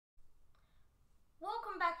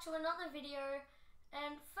back to another video,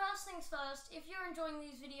 and first things first, if you're enjoying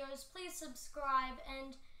these videos, please subscribe,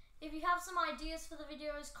 and if you have some ideas for the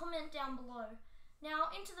videos, comment down below. Now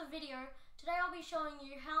into the video, today I'll be showing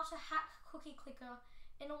you how to hack Cookie Clicker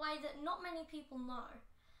in a way that not many people know.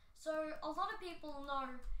 So a lot of people know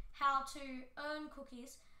how to earn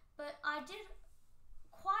cookies, but I found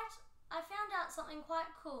out something quite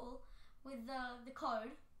cool with the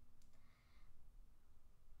code.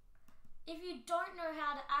 If you don't know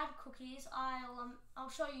how to add cookies,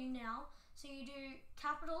 I'll show you now. So you do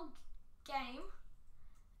capital game,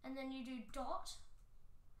 and then you do dot,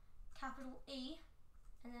 capital E,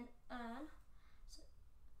 and then earn,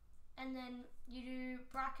 and then you do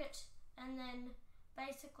bracket, and then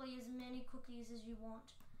basically as many cookies as you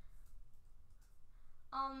want.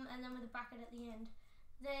 And then with a bracket at the end.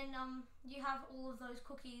 Then you have all of those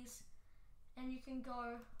cookies, and you can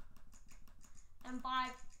go and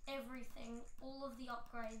buy everything, all of the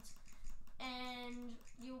upgrades, and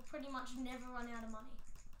you'll pretty much never run out of money.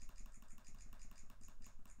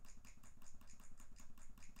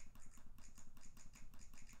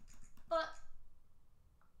 But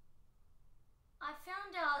I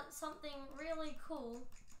found out something really cool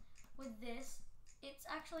with this. It's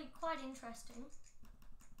actually quite interesting.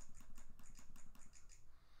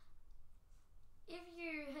 If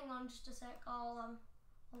you hang on just a sec, I'll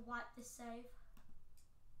wipe this save.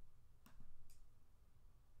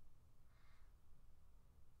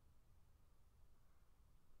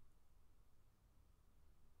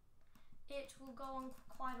 It will go on for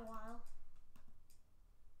quite a while.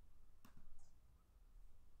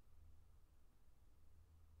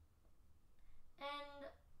 And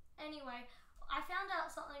anyway, I found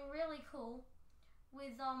out something really cool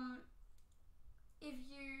with if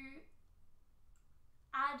you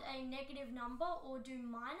add a negative number or do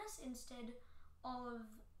minus instead of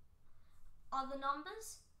other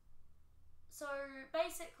numbers. So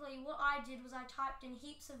basically what I did was I typed in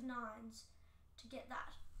heaps of 9s to get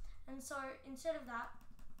that. And so instead of that,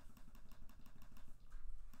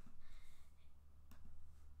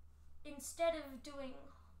 instead of doing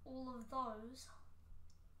all of those,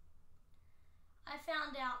 I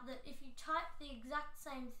found out that if you type the exact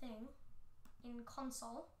same thing in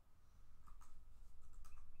console,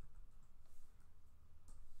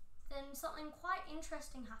 then something quite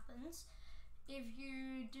interesting happens if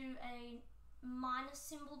you do a minus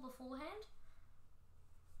symbol beforehand.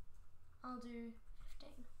 I'll do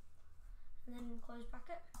 15. And then close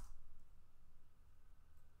bracket.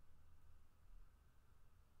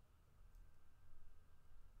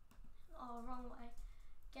 Oh, wrong way.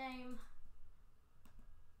 Game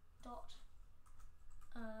dot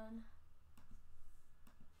earn.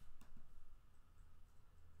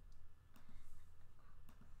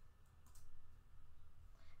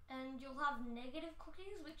 And you'll have negative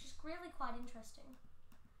cookies, which is really quite interesting.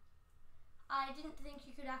 I didn't think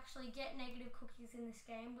you could actually get negative cookies in this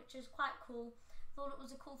game, which is quite cool. Thought it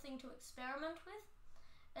was a cool thing to experiment with.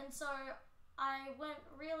 And so I went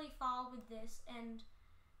really far with this, and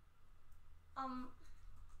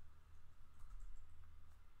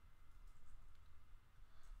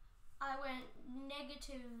I went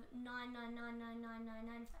negative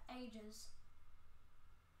 9999999 for ages.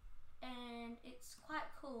 And it's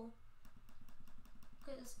quite cool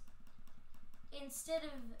because instead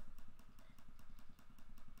of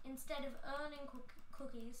earning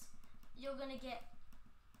cookies, you're gonna get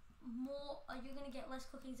more. You're gonna get less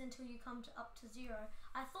cookies until you come up to 0.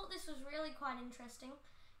 I thought this was really quite interesting.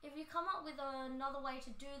 If you come up with another way to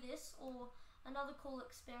do this or another cool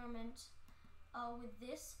experiment with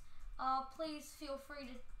this, please feel free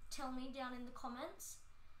to tell me down in the comments.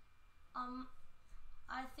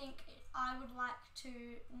 I think I would like to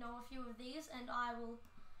know a few of these, and I will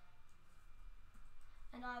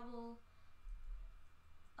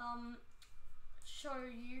show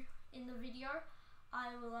you in the video.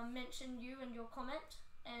 I will mention you and your comment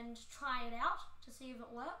and try it out to see if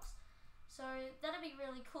it works. So that'd be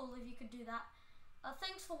really cool if you could do that.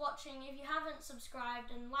 Thanks for watching. If you haven't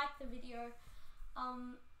subscribed and liked the video,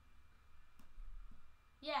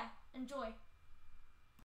 yeah, enjoy.